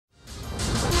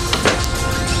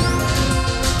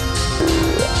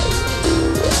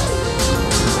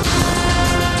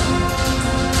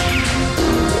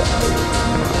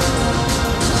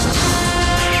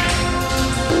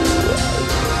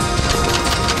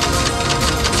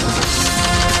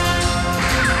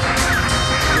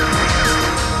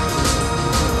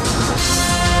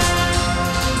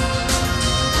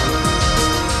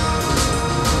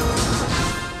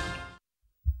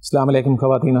Assalamu alaikum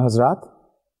Khawateen Hazrat.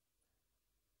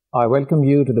 I welcome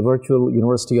you to the Virtual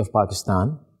University of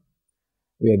Pakistan.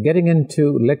 We are getting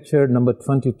into lecture number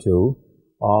 22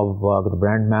 of the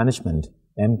brand management,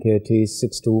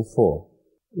 MKT624.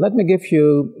 Let me give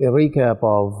you a recap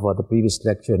of the previous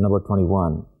lecture, number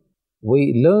 21.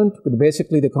 We learned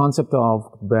basically the concept of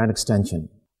brand extension.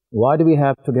 Why do we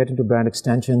have to get into brand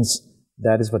extensions?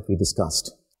 That is what we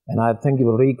discussed. And I think you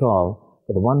will recall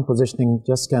that one positioning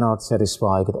just cannot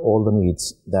satisfy all the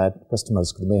needs that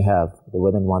customers may have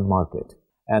within one market.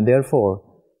 And therefore,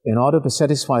 in order to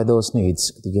satisfy those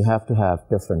needs, you have to have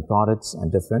different products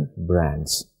and different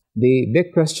brands. The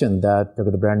big question that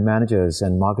the brand managers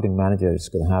and marketing managers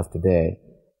could have today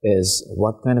is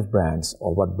what kind of brands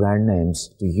or what brand names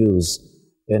to use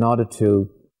in order to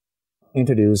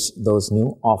introduce those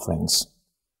new offerings.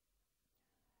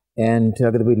 And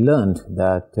we learned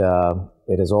that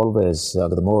it is always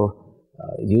the more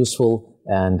useful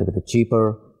and the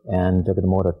cheaper and the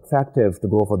more attractive to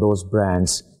go for those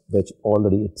brands which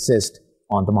already exist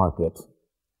on the market,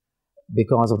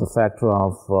 because of the factor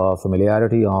of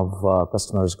familiarity of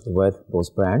customers with those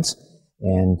brands.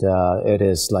 And it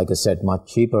is, like I said, much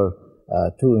cheaper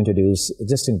to introduce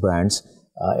existing brands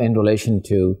in relation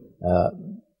to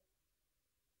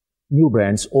new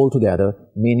brands altogether,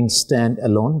 meaning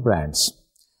stand-alone brands.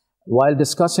 While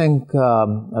discussing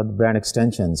brand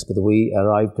extensions, we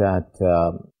arrived at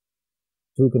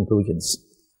two conclusions.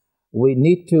 We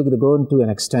need to go into an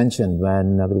extension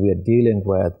when we are dealing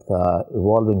with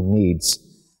evolving needs,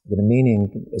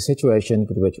 meaning a situation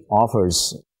which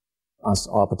offers us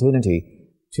opportunity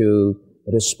to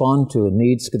respond to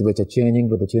needs which are changing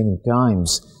with the changing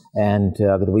times, and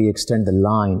we extend the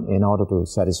line in order to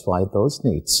satisfy those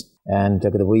needs. And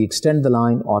we extend the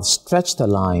line or stretch the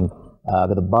line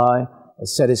by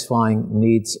satisfying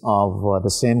needs of the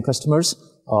same customers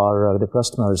or the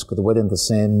customers within the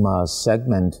same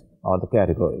segment or the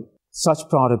category. Such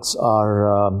products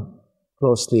are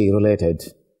closely related.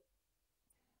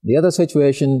 The other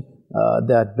situation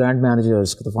that brand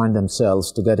managers could find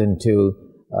themselves to get into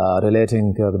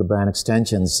relating to the brand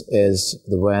extensions is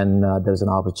when there's an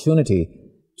opportunity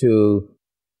to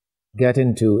get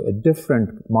into a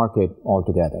different market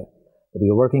altogether.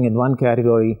 You're working in one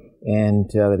category, and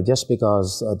just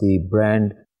because the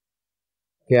brand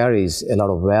carries a lot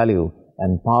of value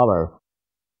and power,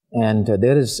 and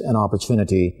there is an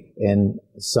opportunity in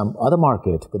some other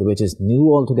market which is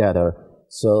new altogether,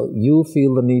 so you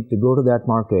feel the need to go to that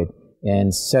market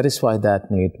and satisfy that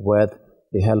need with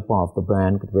the help of the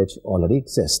brand which already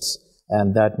exists,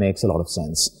 and that makes a lot of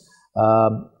sense.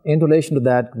 In relation to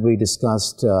that, we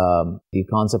discussed the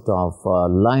concept of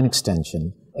line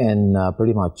extension in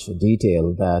pretty much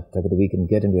detail, that we can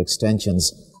get into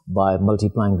extensions by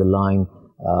multiplying the line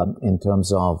in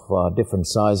terms of different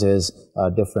sizes,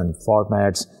 different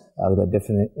formats, the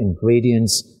different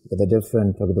ingredients, the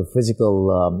different the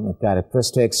physical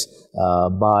characteristics,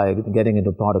 by getting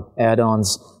into product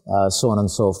add-ons, so on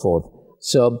and so forth.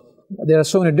 So there are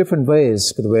so many different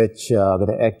ways which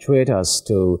actuate us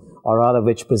to, or rather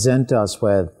which present us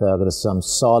with some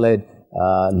solid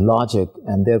logic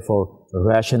and therefore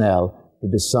rationale to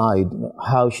decide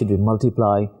how should we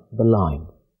multiply the line,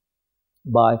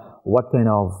 by what kind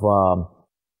of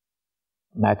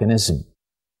mechanism,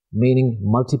 meaning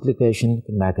multiplication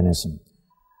mechanism.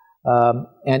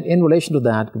 And in relation to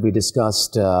that, we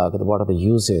discussed what are the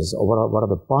uses or what are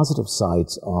the positive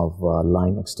sides of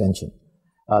line extension.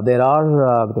 There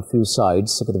are a few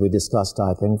sides that we discussed,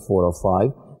 I think 4 or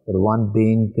 5. The one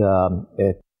being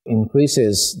it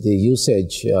increases the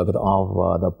usage of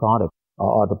the product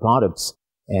or the products,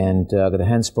 and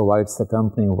hence provides the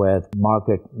company with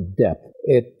market depth.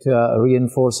 It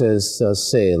reinforces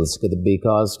sales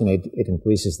because it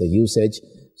increases the usage,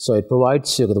 so it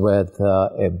provides you with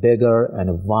a bigger and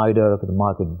a wider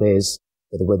market base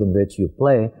within which you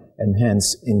play, and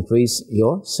hence increase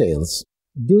your sales.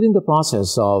 During the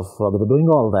process of doing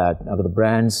all that, the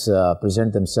brands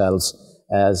present themselves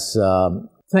as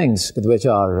things which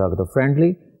are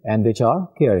friendly and which are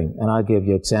caring. And I'll give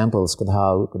you examples of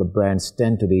how the brands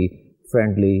tend to be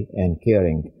friendly and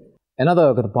caring.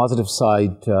 Another positive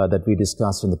side that we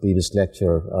discussed in the previous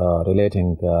lecture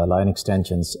relating line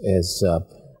extensions is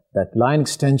that line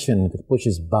extension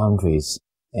pushes boundaries,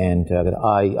 and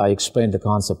I explained the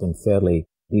concept in fairly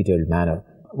detailed manner.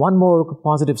 One more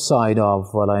positive side of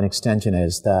line extension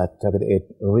is that it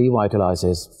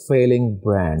revitalizes failing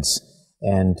brands,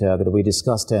 and we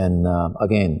discussed in,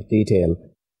 again, detail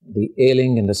the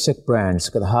ailing and the sick brands,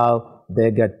 how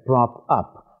they get propped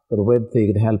up with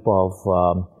the help of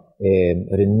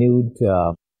a renewed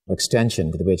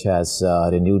extension which has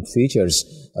renewed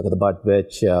features, but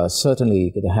which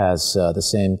certainly has the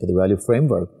same value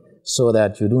framework, so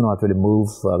that you do not really move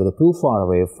too far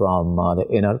away from the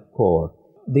inner core.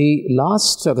 The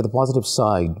last the positive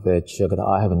side which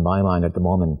I have in my mind at the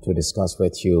moment to discuss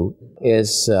with you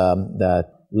is that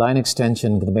line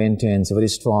extension maintains a very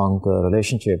strong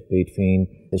relationship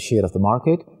between the share of the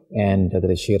market and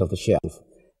the share of the shelf.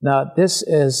 Now, this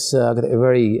is a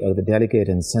very delicate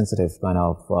and sensitive kind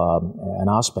of an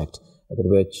aspect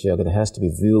which has to be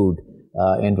viewed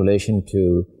in relation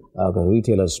to the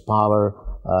retailer's power,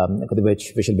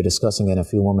 which we shall be discussing in a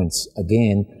few moments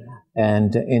again,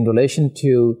 and in relation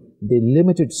to the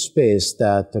limited space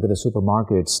that the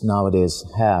supermarkets nowadays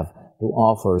have to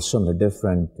offer so many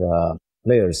different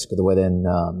players within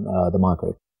the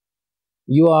market.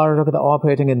 You are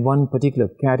operating in one particular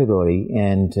category,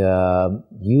 and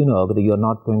you know that you are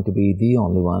not going to be the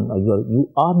only one, or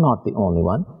you are not the only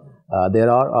one.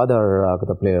 There are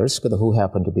other players who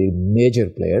happen to be major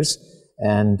players,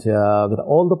 and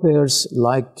all the players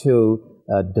like to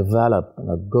develop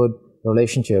a good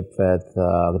relationship with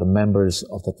the members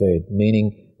of the trade,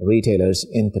 meaning retailers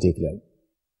in particular,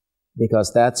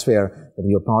 because that's where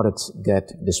your products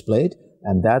get displayed,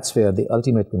 and that's where the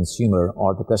ultimate consumer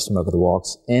or the customer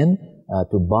walks in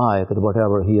to buy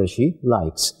whatever he or she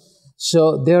likes.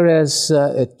 So there is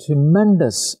a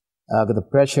tremendous the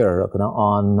pressure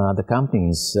on the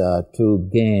companies to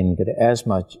gain as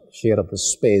much share of the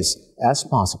space as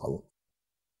possible.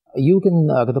 You can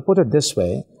put it this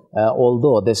way,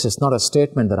 although this is not a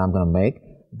statement that I'm going to make,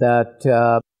 that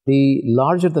the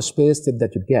larger the space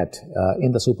that you get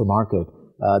in the supermarket,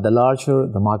 the larger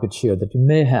the market share that you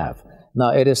may have.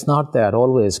 Now, it is not that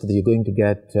always that you're going to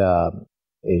get a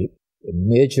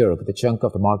major chunk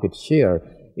of the market share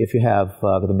if you have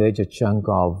the major chunk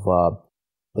of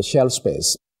the shelf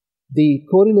space. The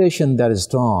correlation that is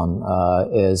drawn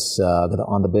is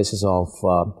on the basis of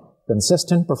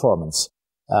consistent performance,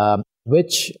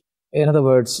 which, in other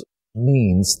words,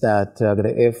 means that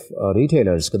if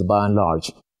retailers, by and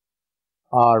large,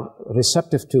 are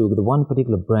receptive to one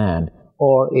particular brand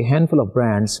or a handful of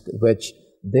brands which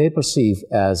they perceive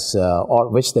as, or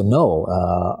which they know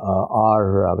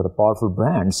are the powerful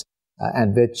brands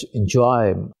and which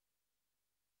enjoy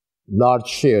large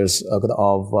shares of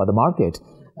the market,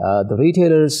 the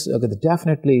retailers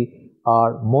definitely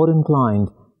are more inclined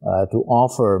to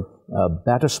offer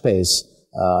better space,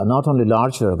 not only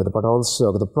larger, but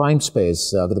also the prime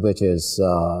space, which is,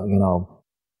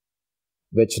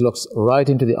 which looks right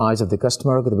into the eyes of the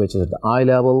customer, which is at the eye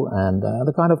level, and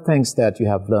the kind of things that you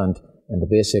have learned in the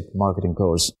basic marketing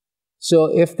course. So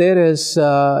if there is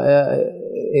a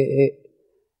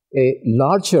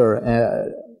larger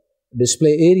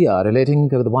display area relating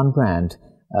to the one brand,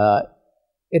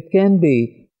 it can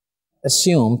be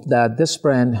assumed that this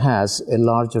brand has a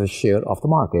larger share of the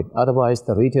market. Otherwise,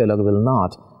 the retailer will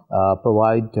not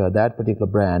provide that particular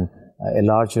brand a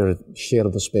larger share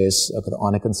of the space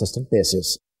on a consistent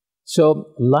basis.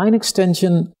 So line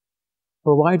extension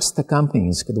provides the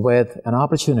companies with an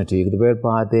opportunity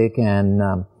whereby they can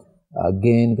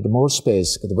gain more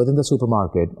space within the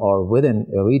supermarket or within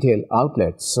a retail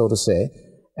outlet, so to say,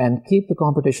 and keep the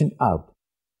competition out.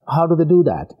 How do they do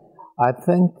that? I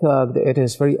think it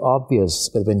is very obvious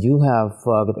that when you have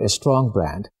a strong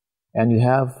brand and you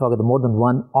have more than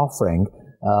one offering,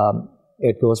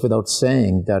 it goes without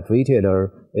saying that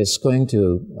retailer is going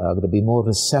to be more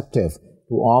receptive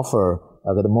to offer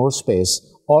more space,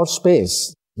 or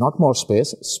space, not more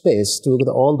space, space to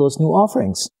all those new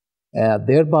offerings,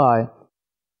 thereby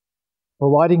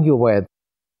providing you with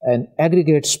an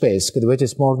aggregate space which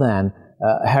is more than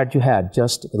had you had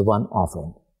just the one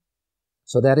offering.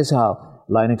 So that is how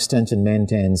line extension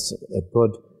maintains a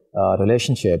good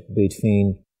relationship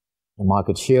between the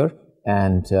market share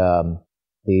and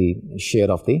the share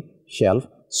of the shelf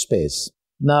space.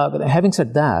 Now, having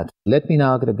said that, let me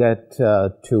now get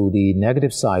to the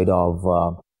negative side of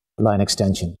line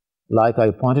extension. Like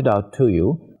I pointed out to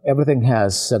you, everything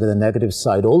has the negative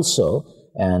side also,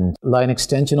 and line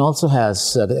extension also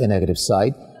has a negative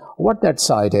side. What that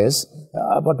side is,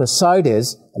 what the side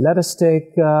is, let us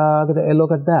take a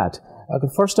look at that.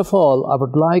 First of all, I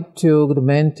would like to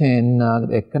maintain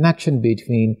a connection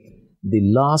between the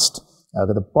last,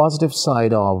 the positive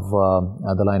side of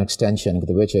the line extension,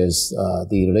 which is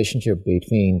the relationship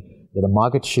between the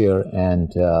market share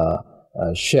and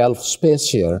shelf space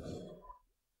share.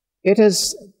 It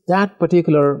is that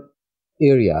particular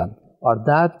area or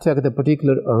that the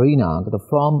particular arena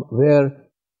from where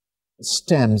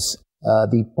stems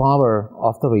the power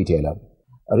of the retailer.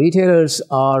 Retailers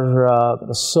are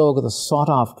so sought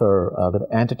after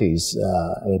entities,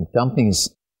 and companies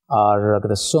are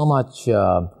so much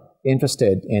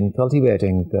interested in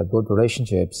cultivating good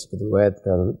relationships with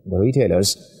the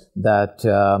retailers that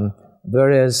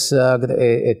there is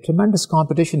a tremendous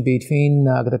competition between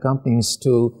the companies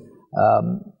to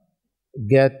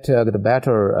get the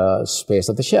better space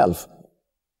at the shelf.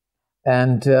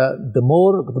 And the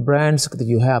more the brands that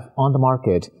you have on the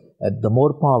market, the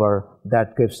more power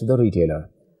that gives to the retailer.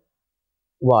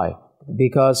 Why?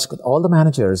 Because all the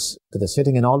managers that are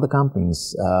sitting in all the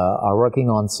companies are working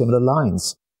on similar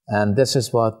lines. And this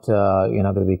is what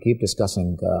we keep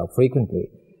discussing frequently,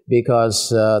 because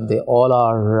they all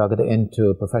are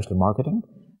into professional marketing.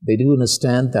 They do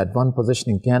understand that one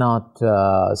positioning cannot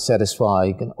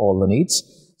satisfy all the needs.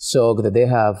 So they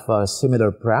have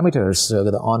similar parameters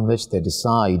on which they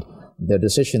decide their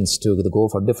decisions to go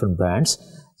for different brands.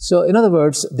 So in other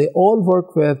words, they all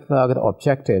work with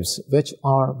objectives which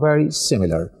are very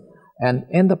similar. And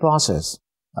in the process,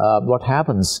 what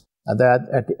happens that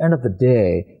at the end of the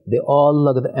day, they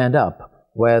all end up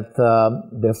with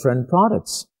different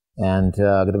products and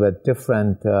with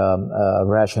different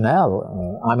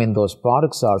rationale. I mean, those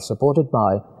products are supported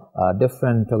by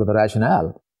different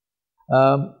rationale.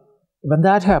 When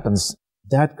that happens,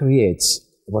 that creates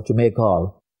what you may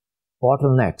call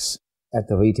bottlenecks at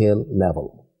the retail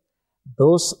level.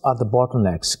 Those are the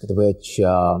bottlenecks which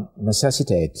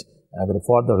necessitate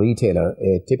for the retailer,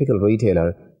 a typical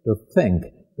retailer, to think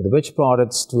which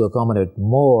products to accommodate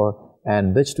more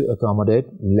and which to accommodate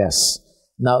less.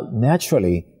 Now,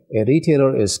 naturally, a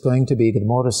retailer is going to be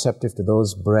more receptive to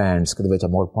those brands which are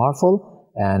more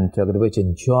powerful and which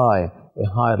enjoy a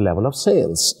higher level of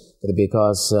sales,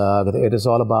 because it is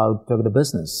all about the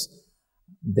business.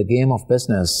 The game of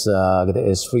business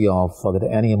is free of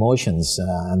any emotions,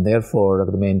 and therefore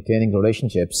maintaining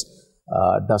relationships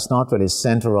does not really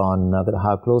center on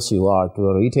how close you are to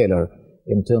a retailer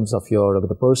in terms of your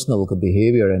the personal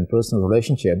behavior and personal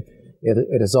relationship.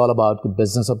 It is all about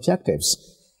business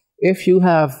objectives. If you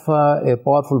have a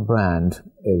powerful brand,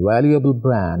 a valuable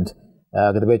brand,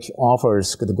 which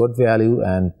offers good value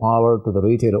and power to the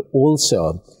retailer,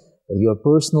 also your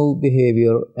personal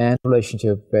behavior and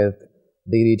relationship with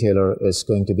the retailer is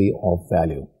going to be of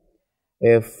value.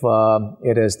 If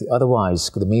it is the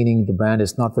otherwise, meaning the brand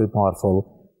is not very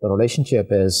powerful, the relationship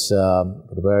is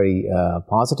very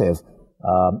positive,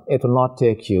 it will not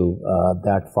take you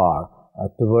that far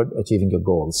toward achieving your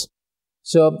goals.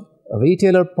 So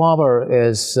retailer power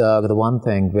is the one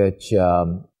thing which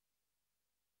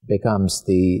becomes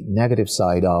the negative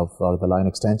side of the line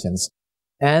extensions.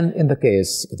 And in the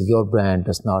case that your brand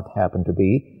does not happen to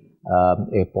be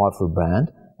a powerful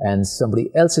brand, and somebody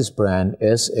else's brand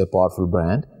is a powerful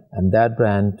brand, and that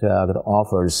brand that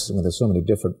offers so many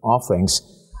different offerings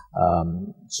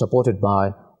supported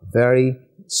by very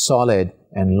solid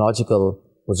and logical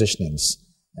positionings,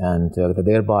 and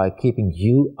thereby keeping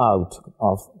you out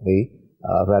of the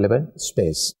relevant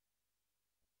space.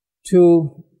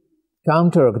 To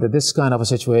counter this kind of a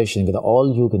situation,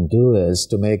 all you can do is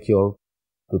to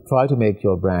try to make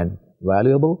your brand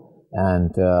valuable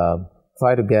and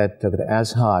try to get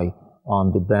as high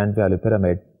on the brand value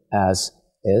pyramid as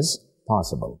is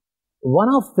possible. One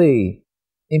of the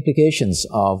implications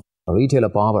of retailer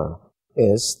power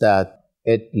is that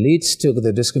it leads to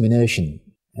the discrimination,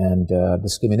 and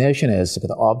discrimination is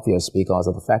obvious because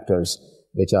of the factors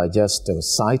which I just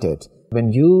cited.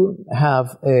 When you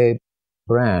have a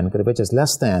brand which is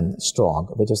less than strong,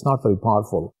 which is not very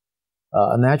powerful,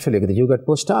 naturally you get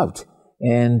pushed out.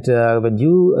 And when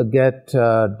you get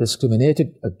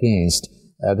discriminated against,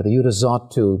 you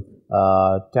resort to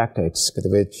tactics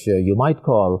which you might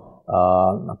call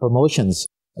promotions,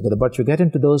 but you get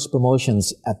into those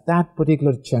promotions at that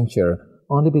particular juncture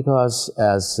only because,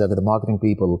 as the marketing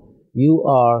people, you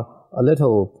are a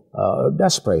little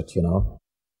desperate,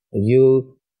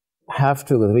 You have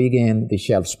to regain the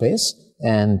shelf space,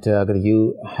 and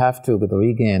you have to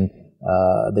regain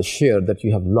the share that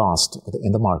you have lost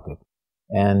in the market.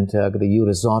 And you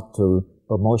resort to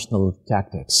promotional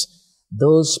tactics.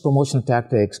 Those promotional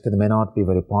tactics may not be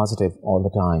very positive all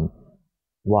the time.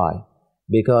 Why?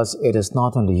 Because it is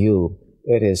not only you,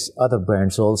 it is other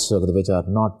brands also which are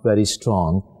not very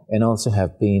strong and also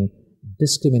have been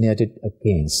discriminated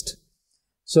against.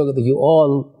 So you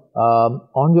all,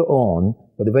 on your own,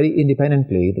 but very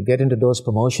independently, to get into those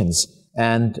promotions,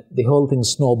 and the whole thing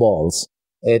snowballs.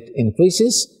 It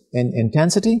increases in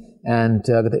intensity, and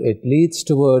it leads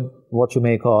toward what you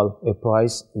may call a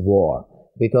price war,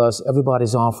 because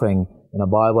everybody's offering,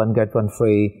 buy one get one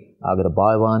free. I'm going to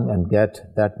buy one and get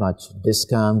that much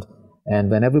discount, And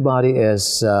when everybody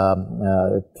is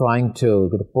trying to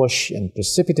push and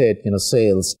precipitate,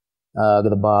 sales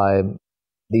by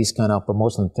these kind of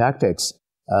promotional tactics,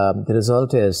 the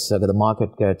result is the market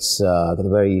gets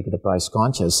very price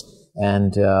conscious.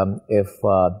 And if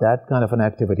that kind of an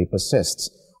activity persists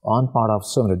on part of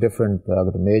so many different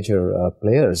major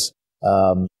players,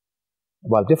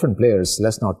 well, different players,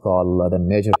 let's not call them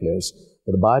major players,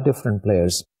 but by different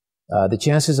players, the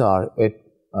chances are it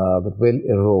will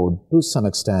erode to some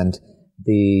extent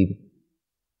the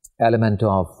element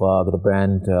of the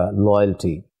brand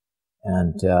loyalty,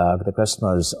 and the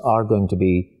customers are going to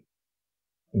be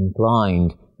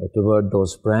inclined toward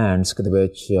those brands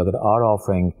which are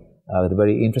offering the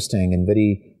very interesting and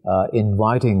very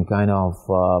inviting kind of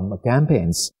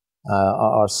campaigns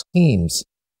or schemes.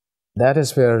 That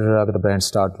is where the brands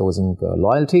start losing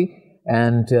loyalty.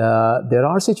 And there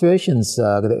are situations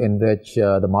in which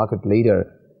the market leader,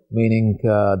 meaning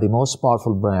the most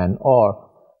powerful brand or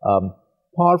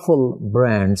powerful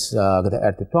brands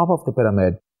at the top of the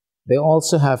pyramid, they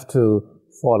also have to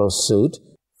follow suit,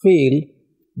 feel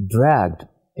dragged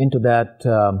into that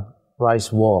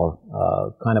price war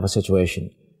kind of a situation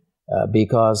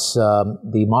because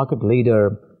the market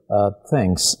leader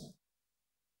thinks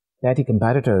that the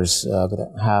competitors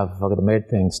have made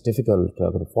things difficult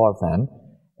for them,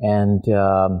 and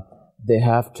they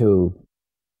have to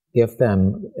give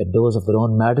them a dose of their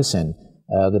own medicine,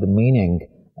 meaning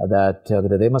that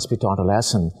they must be taught a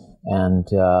lesson. And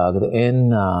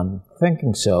in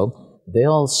thinking so, they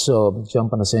also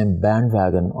jump on the same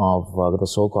bandwagon of the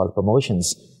so-called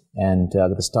promotions and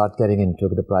start getting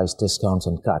into the price discounts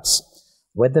and cuts,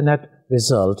 with the net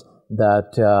result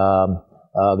that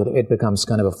it becomes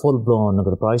kind of a full-blown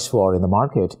price war in the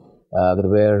market,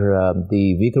 where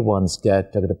the weaker ones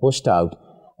get pushed out,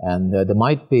 and they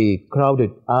might be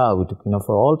crowded out,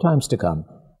 for all times to come.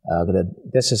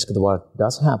 This is what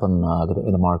does happen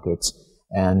in the markets,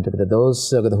 and those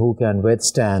who can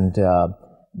withstand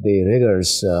the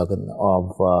rigors of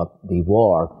the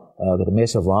war may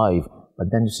survive, but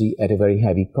then you see at a very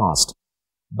heavy cost.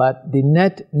 But the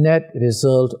net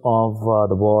result of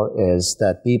the war is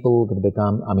that people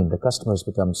become, the customers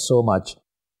become so much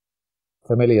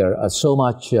familiar, so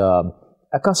much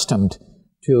accustomed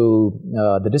to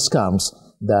the discounts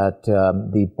that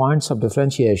the points of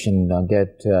differentiation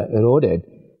get eroded,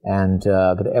 and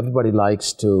everybody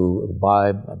likes to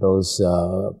buy those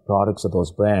products or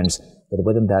those brands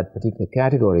within that particular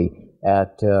category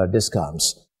at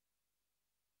discounts.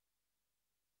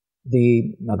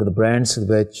 The brands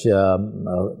which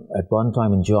at one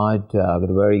time enjoyed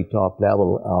the very top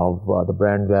level of the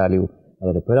brand value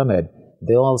the pyramid,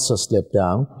 they also slip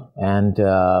down, and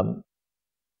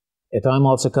a time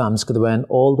also comes when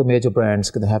all the major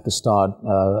brands have to start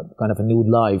kind of a new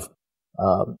life,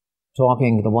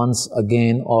 talking once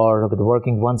again or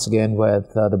working once again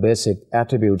with the basic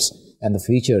attributes and the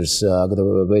features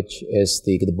which is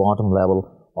the bottom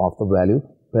level of the value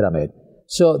pyramid.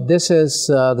 So this is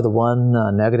the one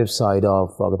negative side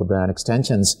of the brand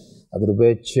extensions,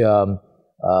 which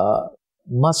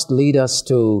must lead us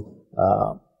to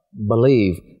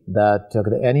believe that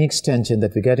any extension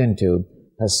that we get into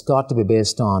has got to be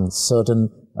based on certain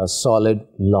solid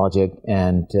logic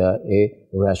and a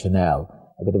rationale.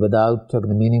 Without the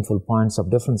meaningful points of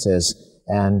differences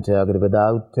and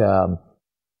without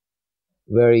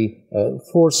very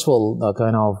forceful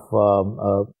kind of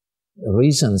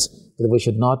reasons, that we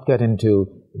should not get into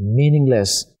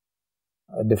meaningless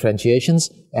differentiations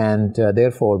and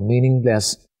therefore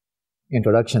meaningless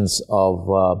introductions of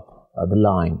the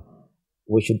line.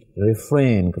 We should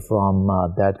refrain from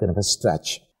that kind of a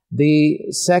stretch.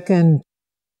 The second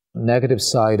negative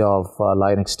side of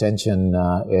line extension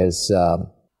is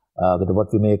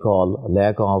what we may call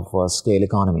lack of scale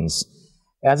economies,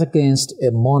 as against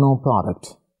a mono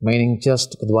product, meaning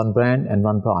just one brand and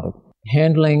one product.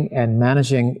 Handling and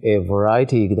managing a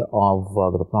variety of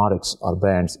the products or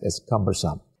brands is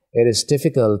cumbersome. It is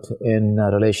difficult in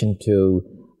relation to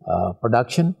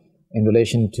production, in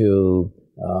relation to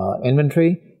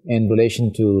inventory, in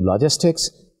relation to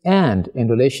logistics, and in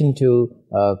relation to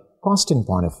costing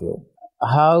point of view.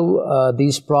 How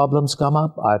these problems come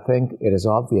up, I think it is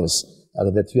obvious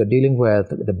that you are dealing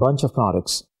with a bunch of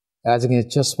products as against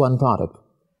just one product.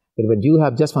 But when you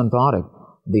have just one product,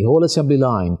 the whole assembly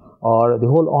line or the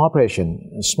whole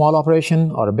operation, small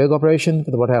operation or a big operation,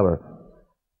 whatever,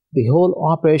 the whole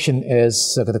operation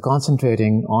is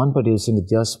concentrating on producing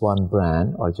just one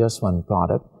brand or just one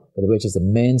product, which is the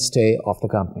mainstay of the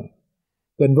company.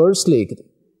 Conversely,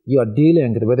 you are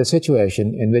dealing with a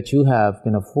situation in which you have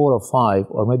 4 or 5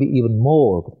 or maybe even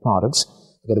more products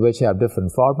which have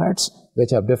different formats,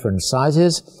 which have different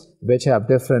sizes, which have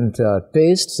different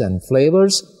tastes and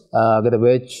flavors,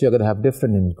 which have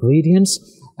different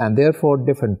ingredients, and therefore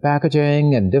different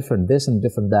packaging and different this and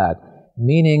different that,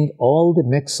 meaning all the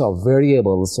mix of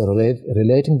variables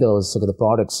relating those the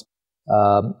products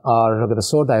are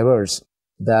so diverse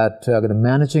that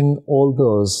managing all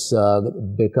those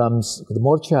becomes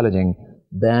more challenging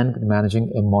than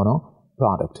managing a mono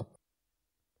product.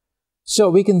 So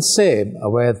we can say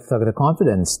with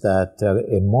confidence that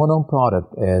a mono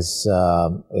product is a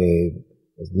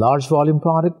large volume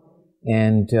product,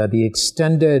 and the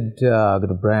extended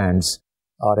brands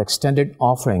or extended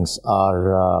offerings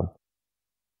are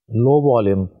low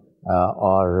volume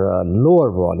or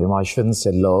lower volume, I shouldn't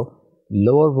say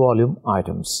lower volume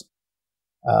items.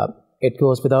 It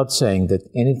goes without saying that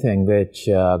anything which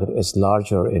is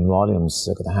larger in volumes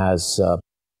has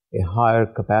a higher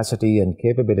capacity and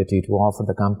capability to offer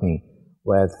the company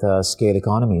with scale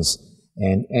economies,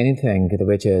 and anything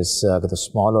which is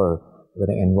smaller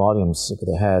in volumes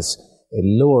has a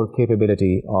lower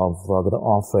capability of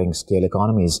offering scale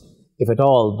economies, if at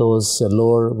all those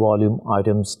lower volume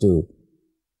items do.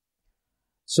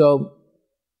 So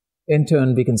in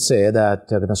turn, we can say that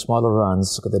the smaller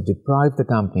runs deprive the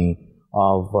company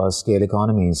of scale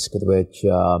economies, which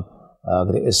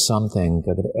is something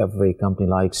that every company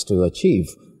likes to achieve.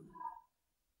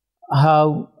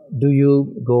 How do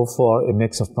you go for a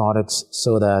mix of products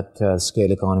so that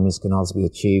scale economies can also be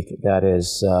achieved? That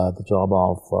is the job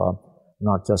of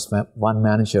not just one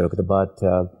manager, but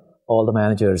all the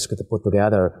managers put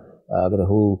together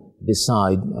who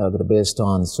decide based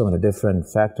on so many different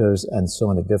factors and so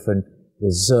many different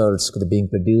results being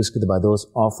produced by those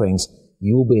offerings,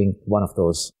 you being one of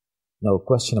those. No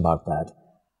question about that.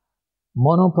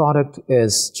 Mono product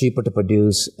is cheaper to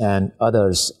produce, and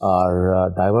others are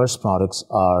diverse products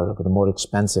are more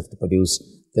expensive to produce.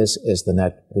 This is the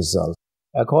net result.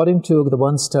 According to the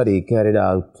one study carried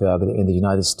out in the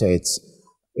United States,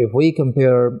 if we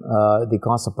compare the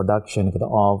cost of production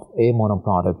of a mono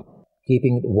product,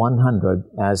 keeping 100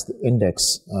 as the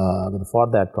index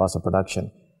for that cost of production,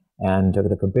 and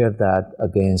compare that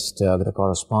against the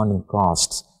corresponding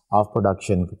costs of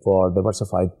production for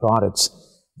diversified products,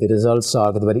 the results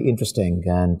are very interesting.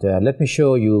 And let me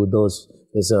show you those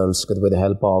results with the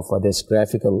help of this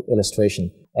graphical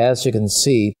illustration. As you can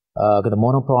see, the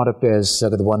mono product is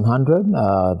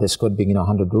 100. This could be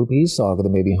 100 rupees or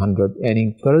maybe 100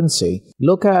 any currency.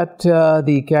 Look at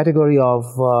the category of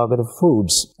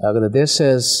foods. This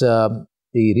is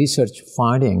the research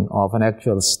finding of an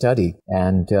actual study,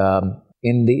 and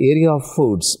in the area of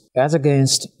foods, as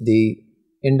against the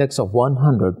index of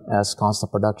 100 as cost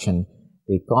of production,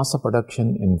 the cost of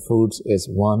production in foods is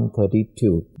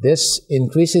 132. This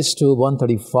increases to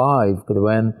 135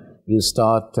 when you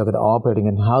start operating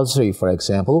in housery, for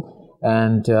example,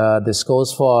 and this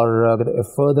goes for a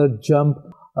further jump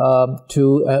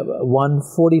to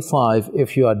 145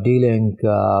 if you are dealing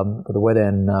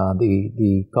within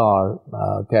the car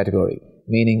category,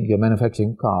 meaning you're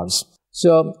manufacturing cars.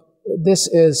 So this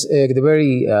is a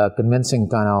very convincing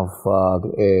kind of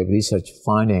a research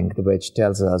finding which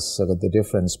tells us the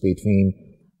difference between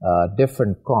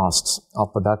different costs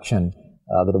of production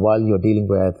while you're dealing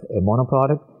with a mono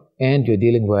product and you're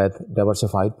dealing with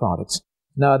diversified products.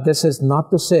 Now, this is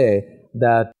not to say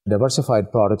that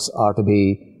diversified products are to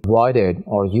be avoided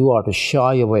or you are to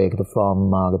shy away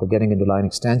from getting into line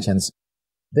extensions.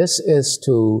 This is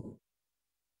to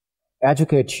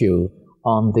educate you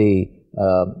on the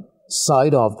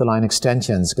side of the line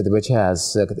extensions, which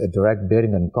has a direct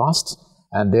bearing on costs,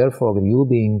 and therefore you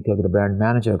being the brand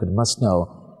manager must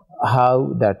know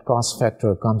how that cost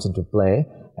factor comes into play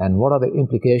and what are the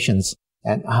implications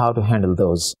and how to handle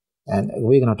those. And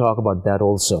we're going to talk about that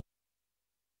also.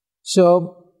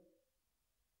 So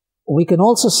we can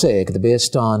also say,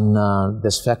 based on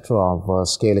this factor of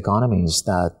scale economies,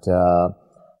 that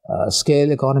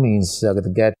scale economies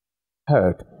get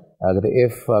hurt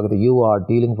if you are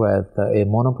dealing with a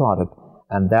mono product,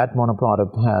 and that mono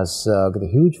product has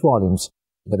huge volumes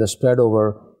that are spread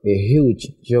over a huge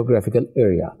geographical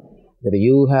area. That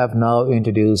you have now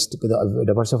introduced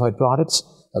diversified products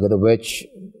which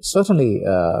certainly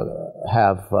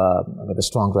have a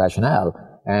strong rationale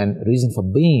and reason for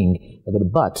being,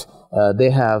 but they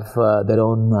have their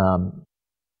own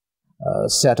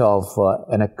set of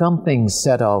an accompanying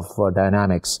set of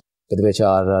dynamics which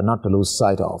are not to lose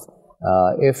sight of.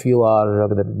 If you are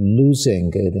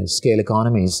losing the scale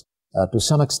economies to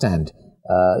some extent,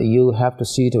 you have to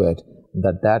see to it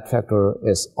that that factor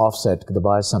is offset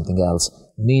by something else,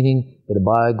 meaning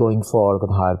by going for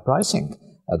higher pricing.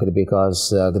 because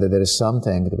there is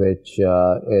something which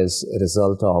is a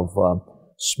result of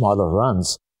smaller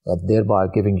runs, thereby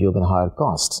giving you higher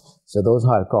costs. So those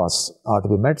higher costs are to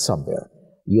be met somewhere.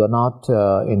 You are not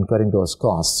incurring those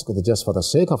costs just for the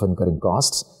sake of incurring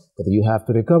costs, but you have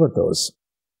to recover those.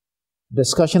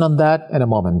 Discussion on that in a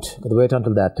moment. Wait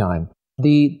until that time.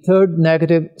 The third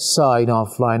negative side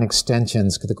of line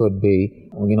extensions could be,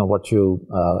 what you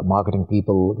marketing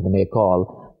people may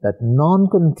call that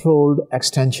non-controlled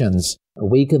extensions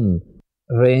weaken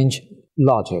range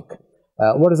logic.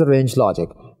 What is the range logic?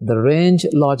 The range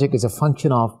logic is a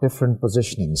function of different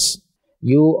positionings.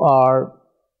 You are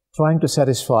trying to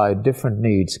satisfy different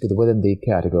needs within the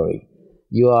category.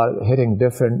 You are hitting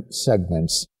different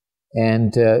segments,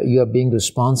 and you are being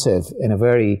responsive in a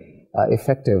very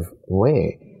effective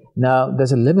way. Now,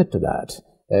 there's a limit to that.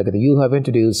 You have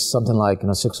introduced something like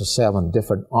 6 or 7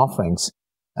 different offerings,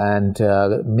 and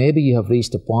maybe you have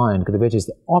reached a point which is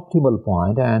the optimal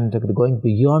point, and going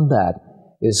beyond that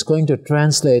is going to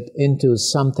translate into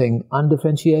something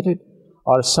undifferentiated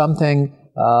or something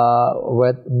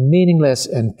with meaningless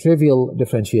and trivial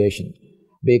differentiation.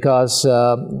 Because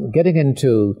getting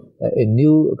into a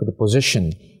new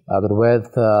position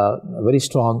with very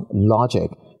strong logic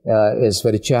is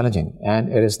very challenging,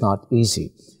 and it is not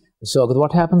easy. So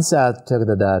what happens at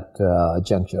that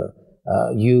juncture?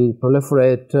 You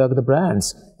proliferate the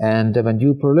brands, and when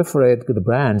you proliferate the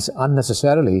brands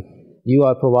unnecessarily, you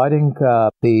are providing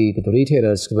the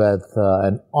retailers with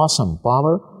an awesome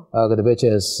power which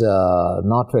is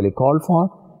not really called for,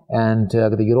 and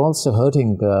you're also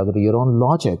hurting your own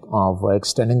logic of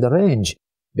extending the range,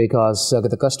 because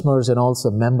the customers and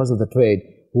also members of the trade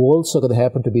who also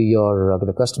happen to be your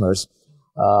the customers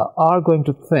are going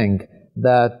to think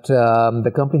that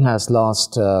the company has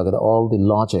lost all the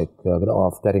logic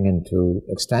of getting into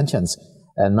extensions,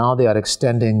 and now they are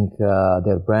extending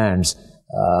their brands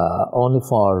only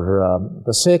for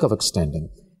the sake of extending,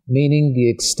 meaning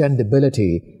the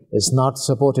extendability is not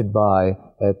supported by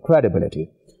credibility.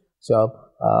 So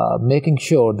making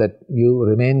sure that you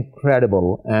remain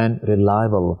credible and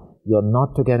reliable, you're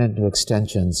not to get into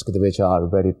extensions which are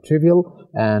very trivial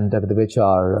and which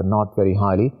are not very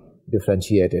highly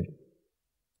differentiated.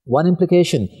 One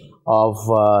implication of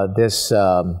this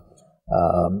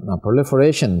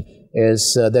proliferation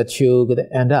is that you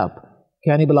end up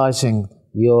cannibalizing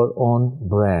your own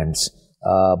brands.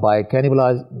 By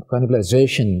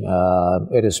cannibalization,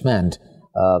 it is meant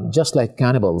just like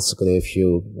cannibals. If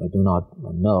you do not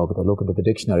know, look into the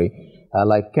dictionary.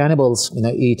 Like cannibals,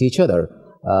 eat each other.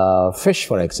 Fish,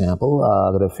 for example,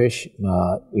 the fish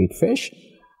eat fish.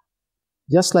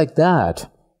 Just like that,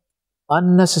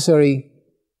 unnecessary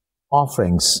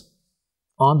offerings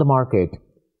on the market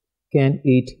can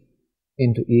eat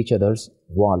into each other's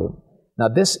volume. Now,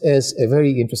 this is a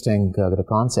very interesting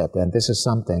concept, and this is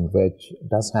something which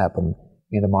does happen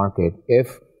in the market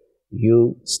if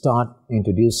you start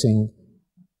introducing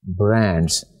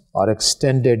brands or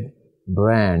extended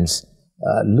brands,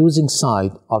 losing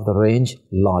sight of the range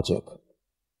logic.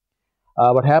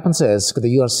 What happens is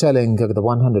you are selling the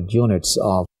 100 units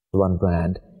of one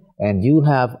brand, and you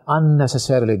have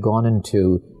unnecessarily gone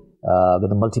into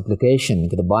the multiplication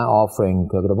by offering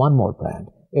the one more brand,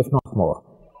 if not more.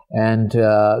 And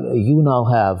you now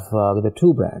have the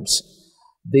 2 brands.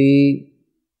 The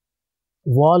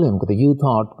volume you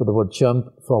thought would jump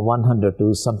from 100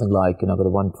 to something like the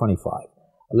 125.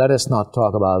 Let us not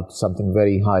talk about something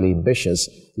very highly ambitious.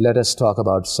 Let us talk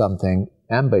about something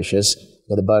ambitious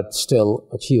but still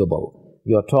achievable.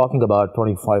 You're talking about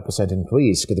 25%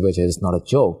 increase, which is not a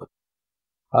joke.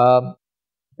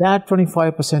 That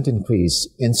 25% increase,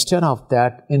 instead of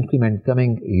that increment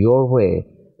coming your way,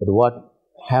 what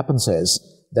happens is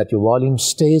that your volume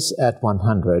stays at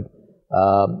 100.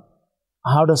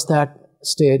 How does that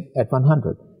stay at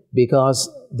 100? Because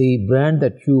the brand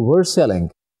that you were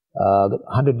selling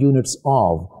 100 units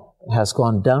of has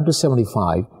gone down to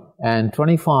 75, and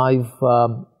 25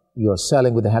 you are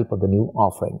selling with the help of the new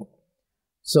offering.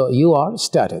 So you are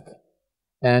static,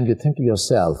 and you think to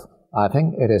yourself, I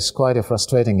think it is quite a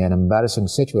frustrating and embarrassing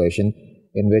situation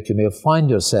in which you may find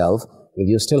yourself if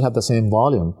you still have the same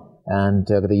volume, and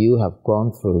you have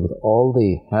gone through all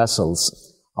the hassles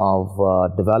of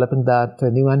developing that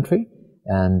new entry,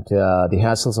 and the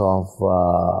hassles of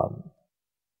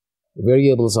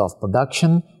variables of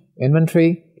production,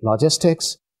 inventory,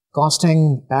 logistics,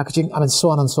 costing, packaging, so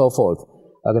on and so forth.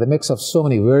 The mix of so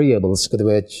many variables,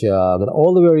 which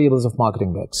all the variables of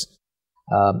marketing mix,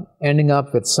 ending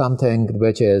up with something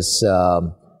which is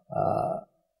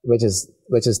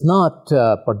not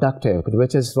productive,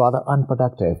 which is rather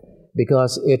unproductive.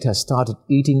 because it has started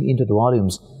eating into the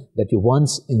volumes that you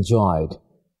once enjoyed.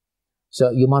 So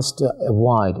you must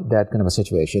avoid that kind of a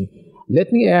situation.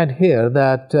 Let me add here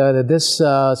that this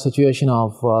situation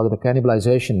of the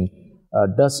cannibalization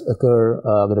does occur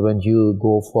when you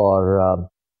go for,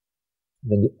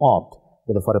 when you opt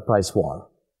for a price war.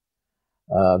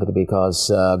 Because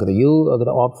you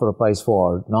opt for a price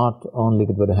war not only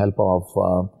with the help of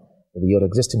your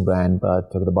existing brand, but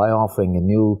by offering a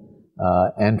new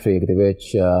entry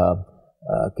which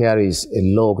carries a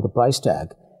low price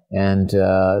tag, and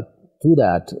to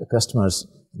that customers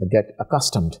get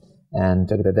accustomed, and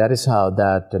that is how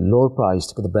that lower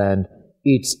priced brand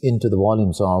eats into the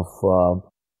volumes of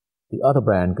the other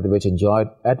brand which enjoyed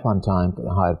at one time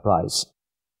a higher price.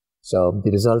 So the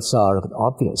results are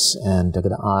obvious, and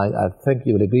I think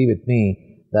you will agree with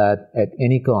me that at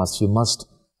any cost you must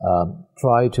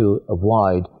try to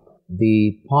avoid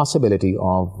the possibility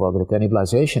of the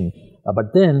cannibalization.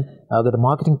 But then the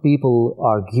marketing people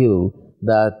argue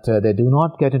that they do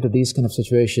not get into these kind of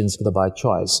situations by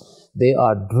choice. They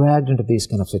are dragged into these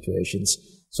kind of situations.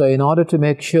 So in order to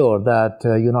make sure that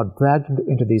you're not dragged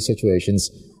into these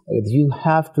situations, you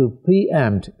have to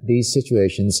preempt these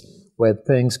situations with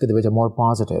things which are more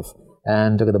positive.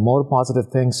 And the more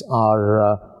positive things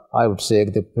are, I would say,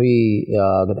 the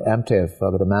preemptive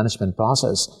the management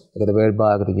process,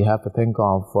 whereby you have to think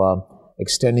of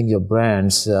extending your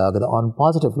brands on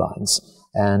positive lines,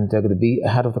 and be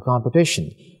ahead of the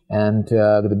competition, and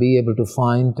be able to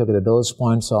find those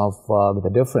points of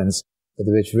the difference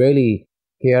which really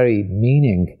carry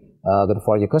meaning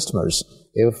for your customers.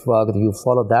 If you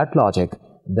follow that logic,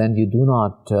 then you do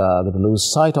not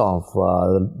lose sight of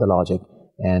the logic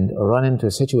and run into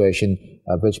a situation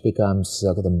which becomes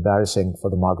embarrassing for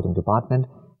the marketing department,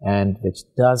 and which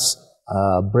does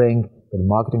bring the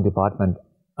marketing department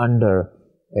under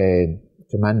a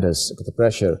tremendous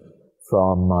pressure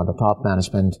from the top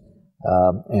management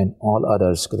and all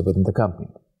others within the company.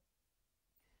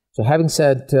 So having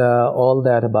said all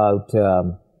that about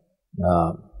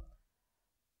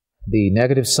the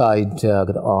negative side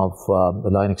of the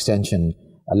line extension,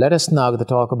 let us now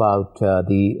talk about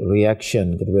the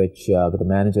reaction which the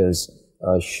managers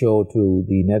show to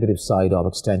the negative side of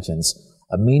extensions,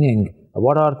 meaning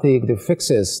what are the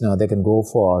fixes they can go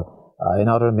for in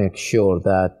order to make sure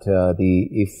that the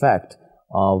effect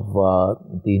of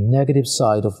the negative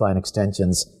side of line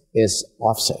extensions is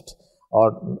offset,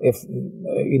 or if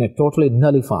totally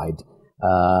nullified.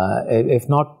 If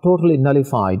not totally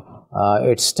nullified,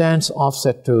 it stands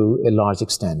offset to a large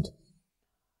extent.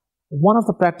 One of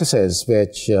the practices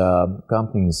which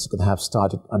companies could have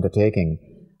started undertaking,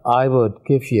 I would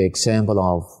give you an example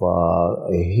of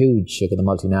a huge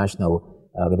multinational,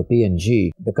 the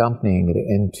P&G, the company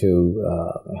into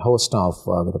a host of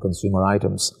the consumer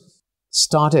items,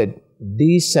 started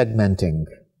desegmenting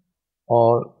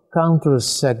or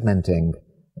counter-segmenting,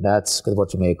 that's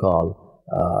what you may call,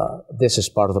 this is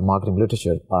part of the marketing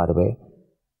literature, by the way,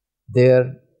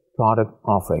 their product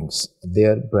offerings,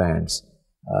 their brands.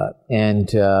 And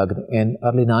in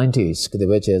early 90s,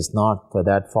 which is not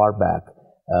that far back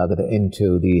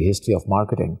into the history of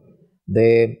marketing,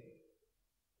 they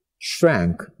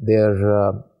shrank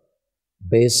their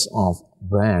base of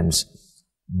brands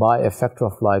by a factor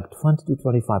of like 20 to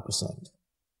 25%.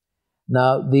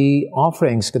 Now, the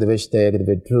offerings which they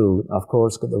withdrew, of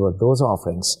course, there were those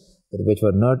offerings which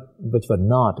were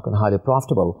not highly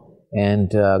profitable, and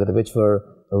which were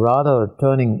rather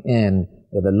turning in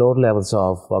the lower levels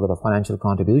of the financial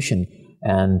contribution,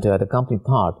 and the company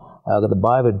thought that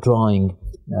by withdrawing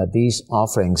these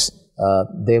offerings,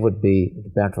 they would be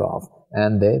better off,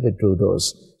 and they withdrew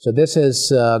those. So this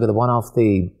is one of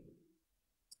the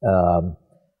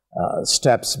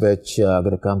steps which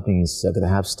the companies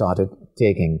have started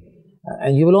taking.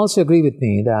 And you will also agree with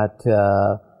me that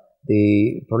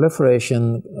the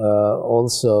proliferation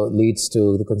also leads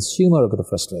to the consumer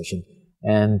frustration.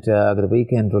 And we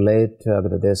can relate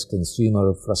this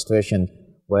consumer frustration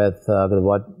with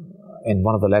what in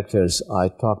one of the lectures I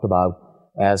talked about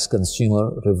as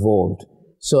consumer revolt.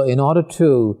 So in order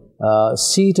to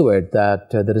see to it that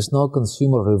there is no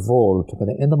consumer revolt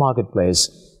in the marketplace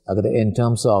in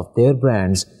terms of their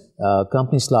brands,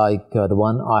 companies like the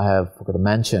one I have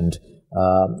mentioned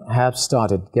have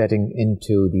started getting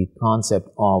into the concept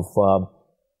of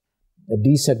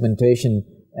desegmentation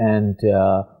and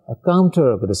a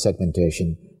counter the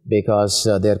segmentation, because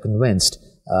they are convinced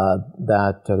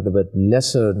that with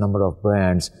lesser number of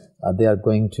brands, they are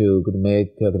going to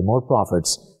make more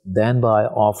profits than by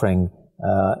offering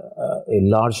a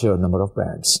larger number of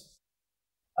brands.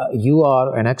 You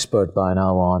are an expert by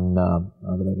now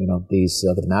on these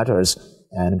matters,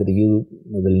 and you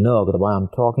will know why I'm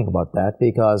talking about that,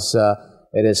 because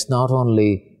it is not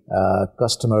only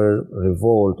customer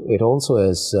revolt, it also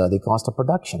is the cost of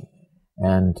production.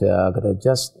 And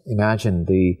just imagine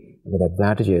the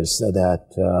advantages that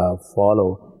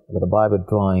follow by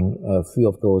withdrawing a few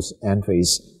of those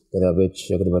entries which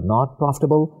were not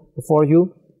profitable for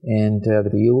you, and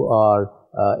you are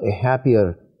a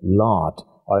happier lot,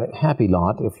 or a happy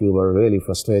lot if you were really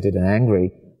frustrated and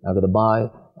angry, by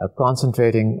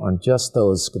concentrating on just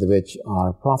those which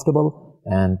are profitable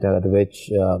and which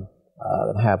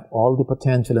have all the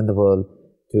potential in the world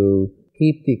to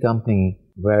keep the company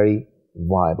very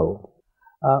viable.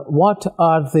 What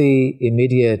are the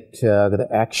immediate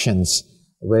actions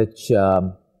which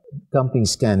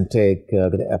companies can take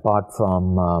apart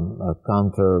from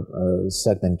counter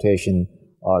segmentation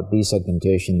or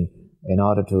desegmentation, in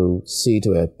order to see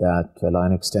to it that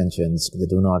line extensions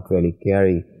do not really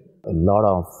carry a lot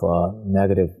of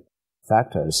negative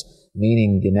factors,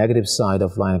 meaning the negative side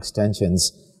of line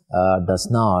extensions does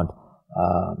not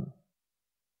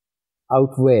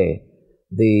outweigh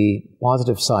the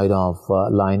positive side of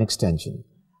line extension.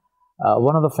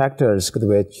 One of the factors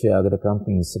which the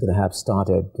companies have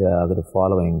started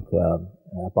following,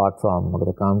 apart from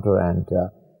the counter and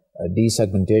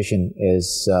desegmentation,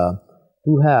 is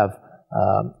to have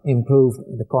improved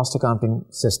the cost accounting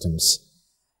systems.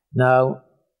 Now,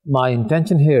 my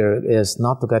intention here is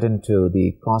not to get into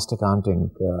the cost accounting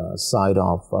side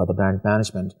of the brand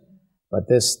management, but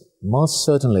this most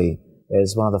certainly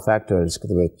is one of the factors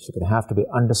which have to be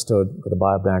understood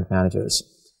by brand managers,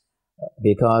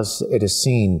 because it is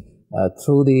seen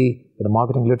through the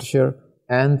marketing literature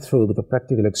and through the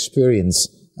practical experience,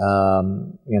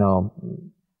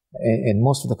 in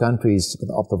most of the countries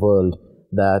of the world,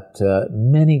 that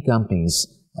many companies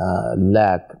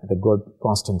lack the good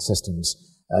costing systems.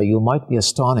 You might be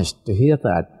astonished to hear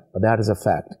that, but that is a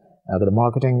fact. The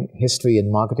marketing history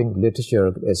and marketing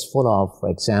literature is full of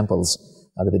examples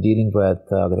dealing with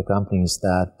the companies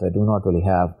that do not really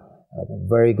have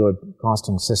very good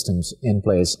costing systems in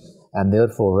place, and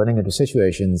therefore running into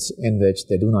situations in which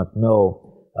they do not know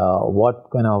what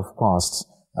kind of costs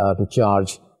to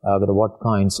charge what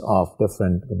kinds of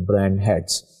different brand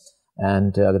heads.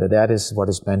 And that is what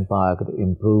is meant by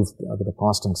improved the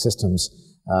costing systems,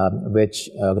 which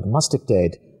must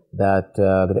dictate that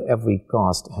every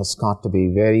cost has got to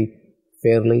be very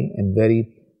fairly and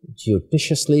very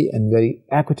judiciously and very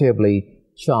equitably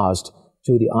charged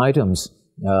to the items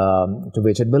to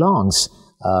which it belongs.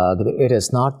 It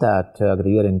is not that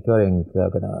you are incurring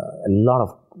a lot of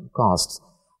costs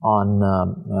on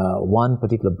one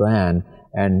particular brand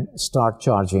and start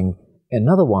charging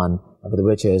another one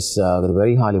which is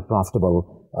very highly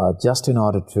profitable, just in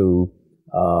order to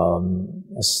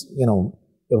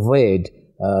evade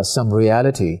some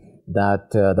reality that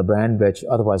the brand which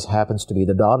otherwise happens to be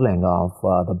the darling of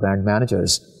the brand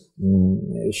managers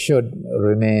should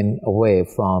remain away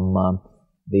from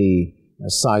the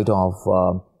side of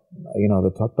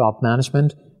the top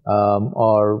management,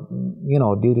 or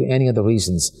due to any other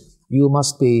reasons. You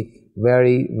must be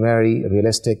very, very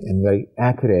realistic and very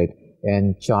accurate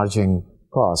in charging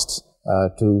costs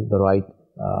to the right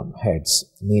heads,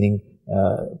 meaning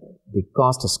the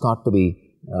cost has got to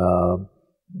be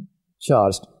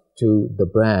charged to the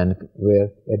brand where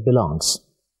it belongs.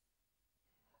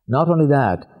 Not only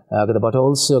that, but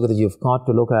also you've got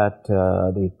to look at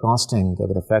the costing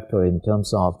the factor in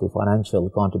terms of the financial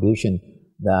contribution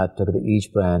that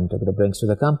each brand brings to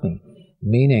the company,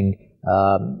 meaning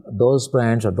those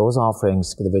brands or those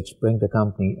offerings which bring the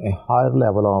company a higher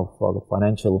level of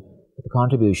financial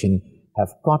contribution have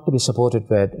got to be supported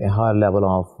with a higher level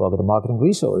of the marketing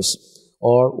resource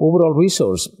or overall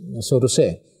resource, so to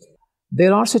say.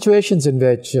 There are situations in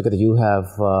which you have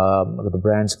the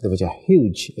brands which are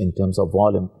huge in terms of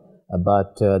volume,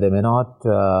 but they may not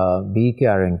be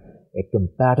carrying a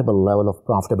compatible level of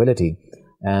profitability,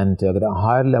 and the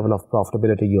higher level of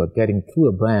profitability you are getting through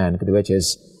a brand which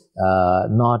is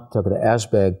not as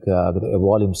big a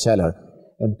volume seller.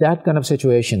 In that kind of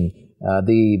situation,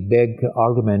 the big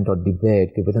argument or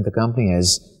debate within the company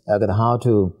is how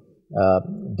to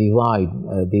divide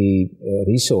the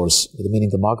resource, meaning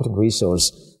the marketing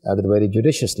resource, very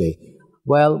judiciously.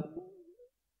 Well,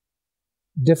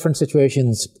 different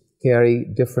situations carry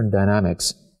different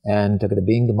dynamics, and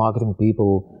being the marketing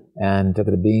people and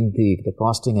being the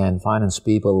costing and finance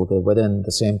people within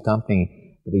the same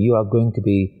company, you are going to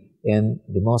be in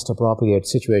the most appropriate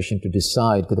situation to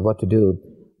decide what to do.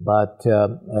 But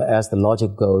as the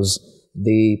logic goes,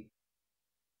 the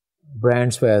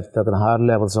brands with higher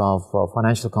levels of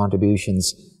financial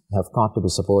contributions have got to be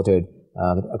supported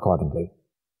accordingly.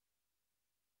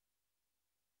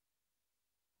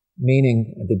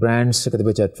 Meaning the brands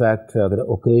which attract the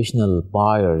occasional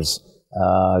buyers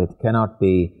it cannot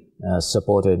be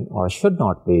supported or should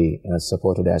not be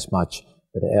supported as much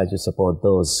as you support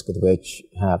those which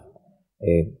have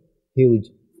a huge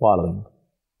following.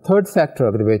 Third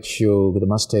factor which you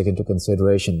must take into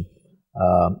consideration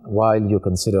while you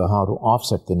consider how to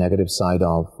offset the negative side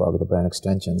of the brand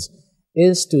extensions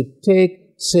is to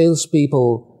take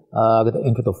salespeople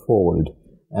into the fold.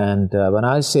 And when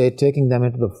I say taking them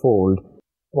into the fold,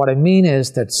 what I mean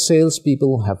is that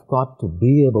salespeople have got to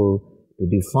be able to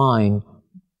define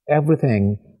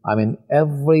everything,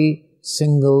 every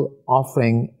single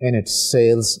offering in its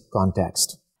sales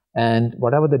context. And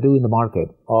whatever they do in the market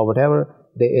or whatever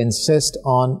they insist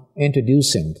on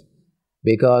introducing,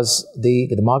 because the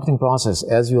marketing process,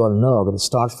 as you all know,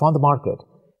 starts from the market.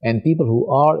 And people who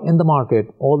are in the market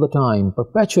all the time,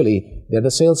 perpetually, they're the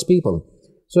salespeople.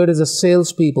 So it is the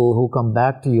salespeople who come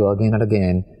back to you again and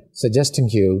again, suggesting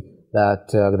to you that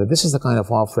this is the kind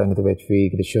of offering which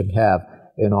we should have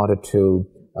in order to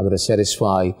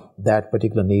satisfy that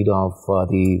particular need of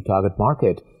the target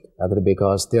market,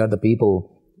 because they are the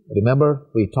people. Remember,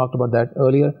 we talked about that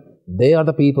earlier. They are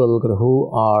the people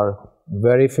who are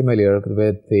very familiar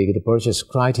with the purchase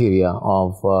criteria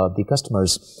of the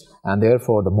customers, and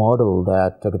therefore the model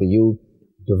that you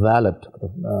developed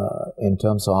in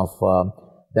terms of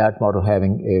that model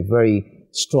having a very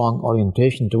strong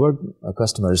orientation toward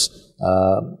customers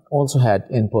also had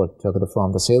input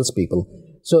from the salespeople.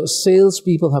 So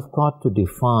salespeople have got to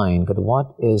define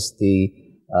what is the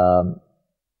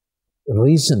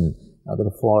reason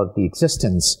for the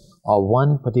existence of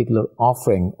one particular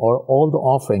offering or all the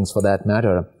offerings for that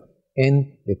matter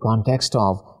in the context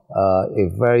of a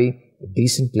very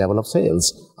decent level of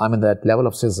sales. That level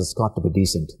of sales has got to be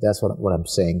decent. That's what I'm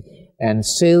saying. And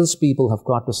salespeople have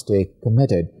got to stay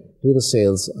committed to the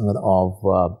sales of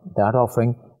that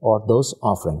offering or those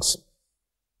offerings.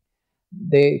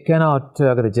 They cannot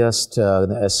just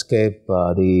escape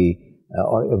or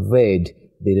evade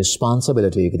the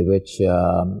responsibility which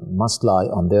must lie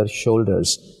on their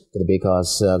shoulders,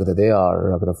 because they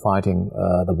are fighting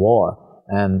the war,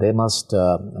 and they must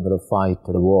fight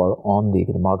the war on the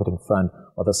marketing front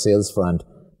or the sales front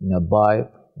by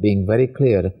being very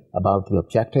clear about the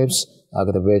objectives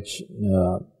which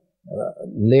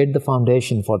laid the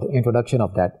foundation for the introduction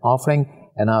of that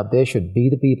offering, and now they should be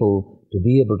the people to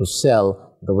be able to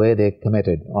sell the way they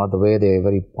committed or the way they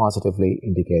very positively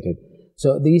indicated.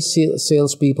 So these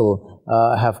salespeople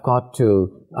have got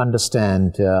to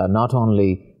understand not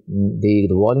only the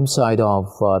volume side of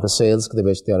the sales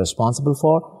which they are responsible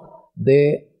for,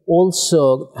 they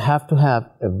also have to have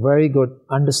a very good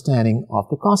understanding of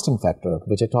the costing factor,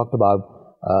 which I talked about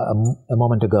a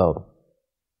moment ago.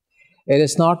 It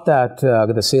is not that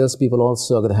the salespeople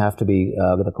also have to be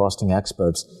the costing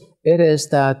experts. It is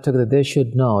that they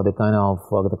should know the kind of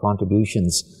the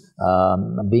contributions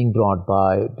being brought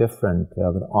by different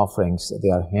offerings they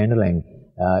are handling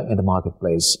in the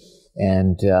marketplace.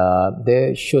 And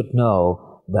they should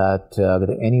know that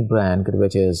any brand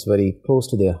which is very close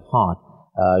to their heart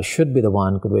should be the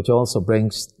one which also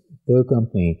brings their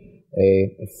company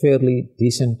a fairly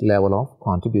decent level of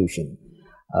contribution.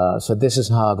 So this is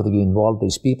how you involve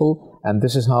these people, and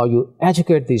this is how you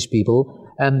educate these people,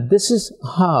 and this is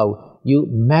how you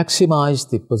maximize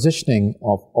the positioning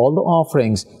of all the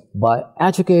offerings by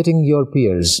educating your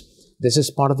peers. This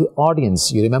is part of the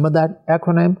audience. You remember that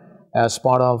acronym as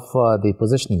part of the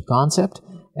positioning concept,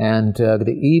 and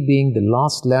the E being the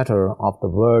last letter of the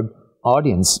word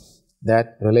audience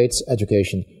that relates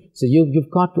education. So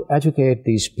you've got to educate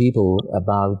these people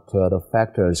about the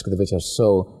factors which are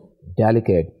so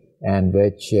delicate and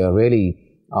which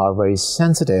really are very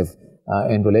sensitive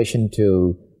in relation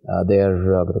to their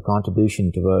the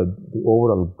contribution toward the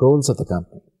overall goals of the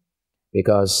company,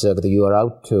 because you are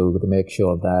out to make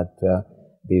sure that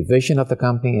the vision of the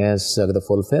company is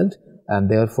fulfilled, and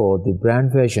therefore the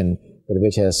brand vision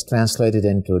which has translated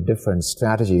into different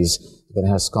strategies that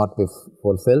has got to be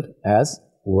fulfilled as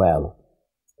well.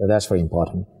 So that's very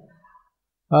important.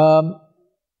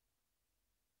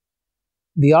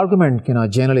 The argument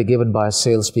generally given by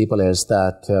salespeople is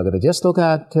that just look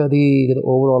at the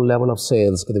overall level of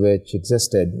sales which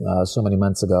existed so many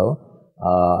months ago.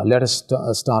 Let us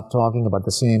start talking about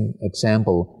the same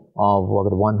example of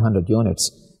 100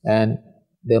 units, and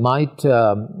they might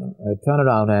turn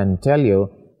around and tell you,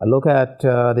 look at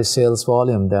the sales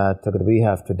volume that we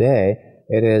have today.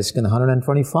 It is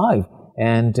 125,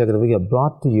 and we have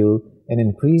brought to you an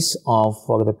increase of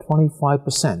the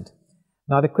 25%.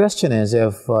 Now the question is,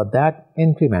 if that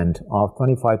increment of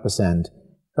 25%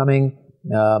 coming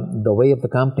the way of the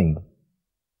company,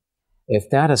 if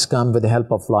that has come with the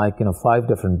help of 5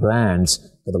 different brands,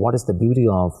 what is the beauty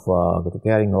of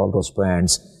carrying all those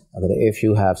brands? If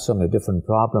you have so many different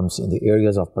problems in the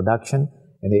areas of production,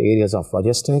 in the areas of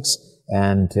logistics,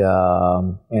 and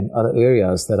in other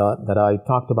areas that I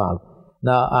talked about.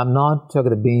 Now, I'm not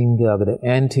being the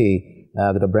anti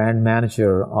the brand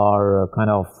manager or kind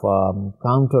of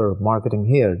counter marketing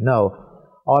here. No,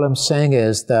 all I'm saying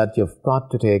is that you've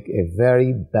got to take a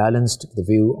very balanced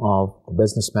view of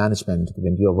business management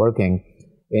when you're working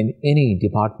in any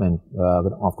department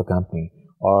of the company,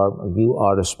 or you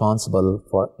are responsible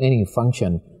for any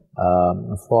function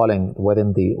falling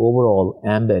within the overall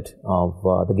ambit of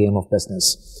the game of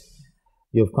business.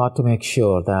 You've got to make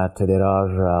sure that there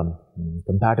are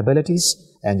compatibilities,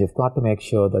 and you've got to make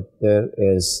sure that there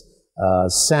is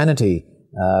sanity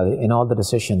in all the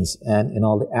decisions and in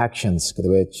all the actions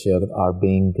which are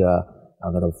being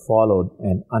followed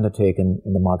and undertaken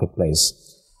in the marketplace.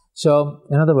 So,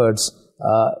 in other words,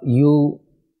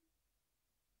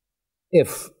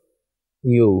 if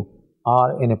you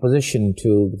are in a position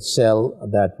to sell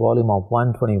that volume of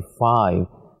 125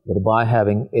 by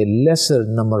having a lesser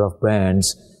number of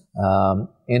brands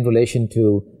in relation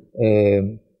to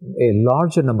a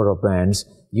larger number of brands,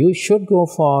 you should go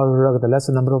for the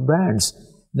lesser number of brands.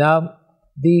 Now,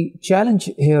 the challenge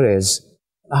here is,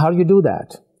 how do you do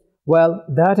that? Well,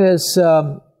 that is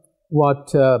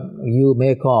what you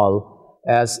may call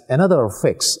as another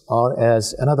fix, or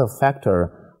as another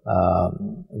factor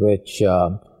which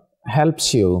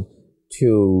helps you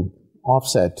to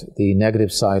offset the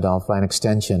negative side of line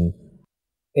extension,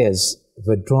 is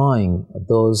withdrawing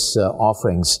those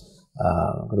offerings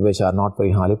which are not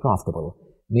very highly profitable,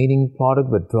 meaning product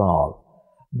withdrawal.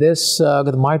 This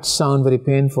might sound very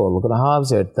painful. How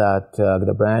is it that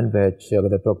the brand which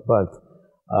took birth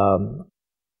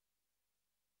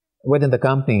within the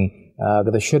company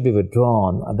should be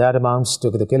withdrawn? That amounts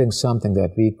to killing something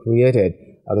that we created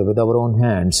with our own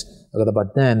hands.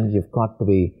 But then you've got to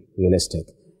be realistic.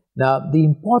 Now, the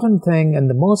important thing and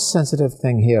the most sensitive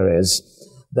thing here is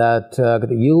that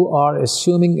you are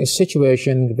assuming a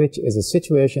situation which is a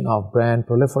situation of brand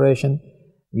proliferation.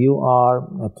 You are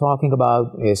talking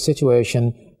about a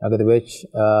situation which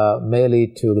may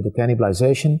lead to the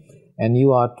cannibalization, and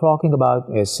you are talking about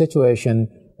a situation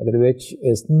which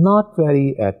is not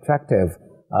very attractive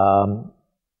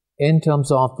in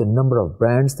terms of the number of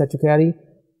brands that you carry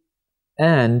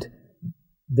and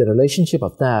the relationship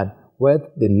of that with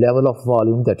the level of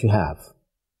volume that you have.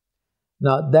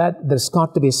 Now, there's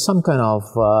got to be some kind of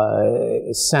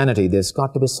sanity. There's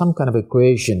got to be some kind of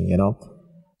equation,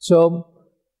 So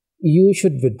you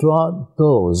should withdraw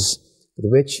those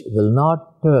which will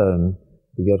not turn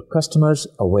your customers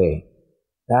away.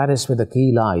 That is where the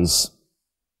key lies.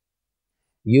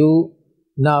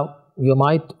 Now, you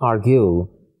might argue,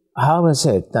 how is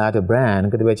it that a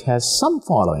brand which has some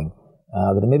following,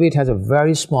 maybe it has a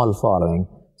very small following,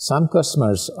 some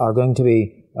customers are going to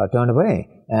be turned away,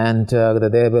 and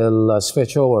they will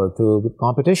switch over to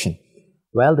competition?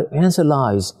 Well, the answer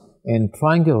lies in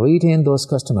trying to retain those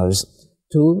customers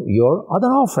to your other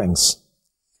offerings.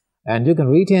 And you can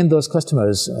retain those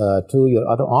customers to your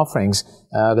other offerings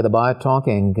by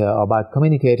talking or by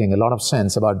communicating a lot of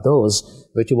sense about those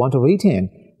which you want to retain.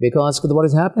 Because what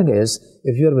is happening is,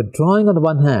 if you are withdrawing on the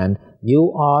one hand,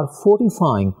 you are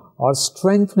fortifying or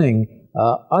strengthening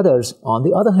others on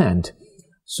the other hand.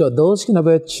 So those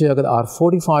which are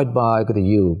fortified by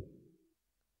you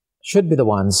should be the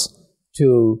ones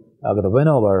to win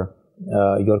over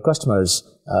your customers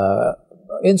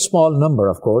in small number,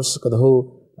 of course,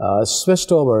 who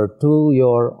switched over to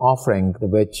your offering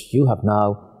which you have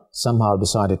now somehow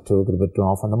decided to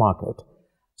withdraw from the market.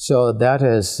 So that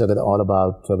is all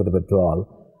about the withdrawal.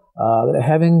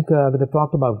 Having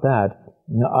talked about that,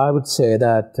 I would say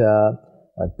that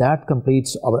that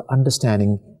completes our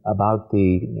understanding about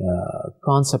the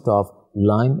concept of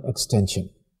line extension.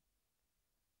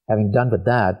 Having done with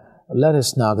that, let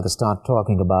us now start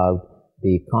talking about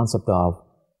the concept of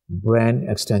brand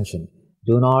extension.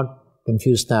 Do not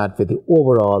confuse that with the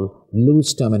overall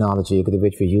loose terminology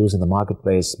which we use in the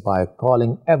marketplace by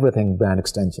calling everything brand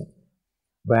extension.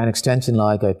 Brand extension,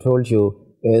 like I told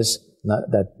you, is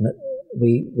that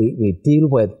we deal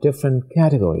with different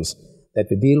categories, that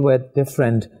we deal with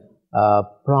different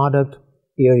product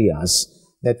areas,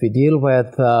 that we deal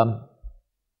with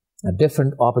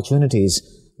different opportunities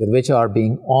which are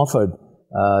being offered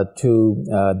to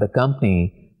the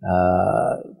company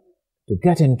to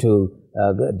get into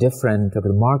different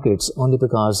markets only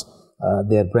because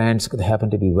their brands could happen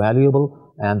to be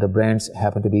valuable and the brands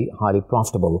happen to be highly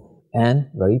profitable and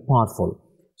very powerful.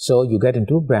 So you get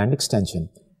into brand extension.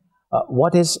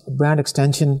 What is brand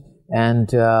extension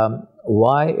and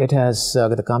why it has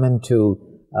come into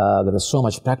so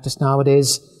much practice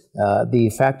nowadays? The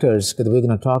factors that we're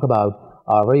going to talk about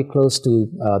are very close to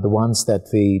the ones that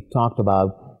we talked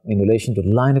about in relation to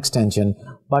line extension,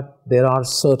 but there are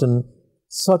certain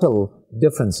subtle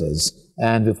differences,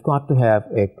 and we've got to have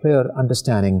a clear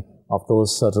understanding of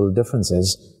those subtle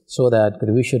differences so that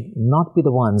we should not be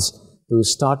the ones to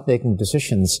start making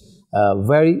decisions,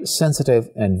 very sensitive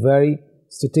and very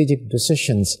strategic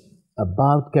decisions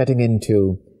about getting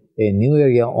into a new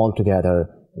area altogether,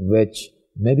 which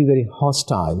may be very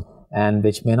hostile and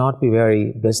which may not be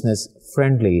very business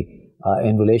friendly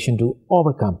in relation to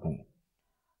our company.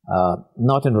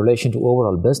 Not in relation to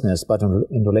overall business, but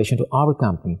in relation to our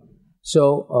company.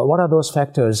 So what are those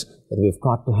factors that we've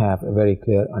got to have a very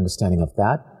clear understanding of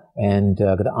that? And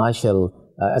I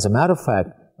shall, as a matter of fact,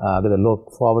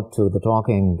 look forward to the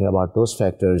talking about those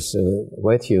factors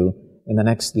with you in the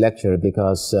next lecture,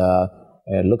 because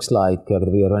it looks like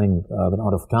we are running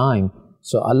out of time.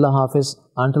 So Allah Hafiz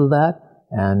until that,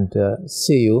 and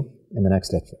see you in the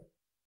next lecture.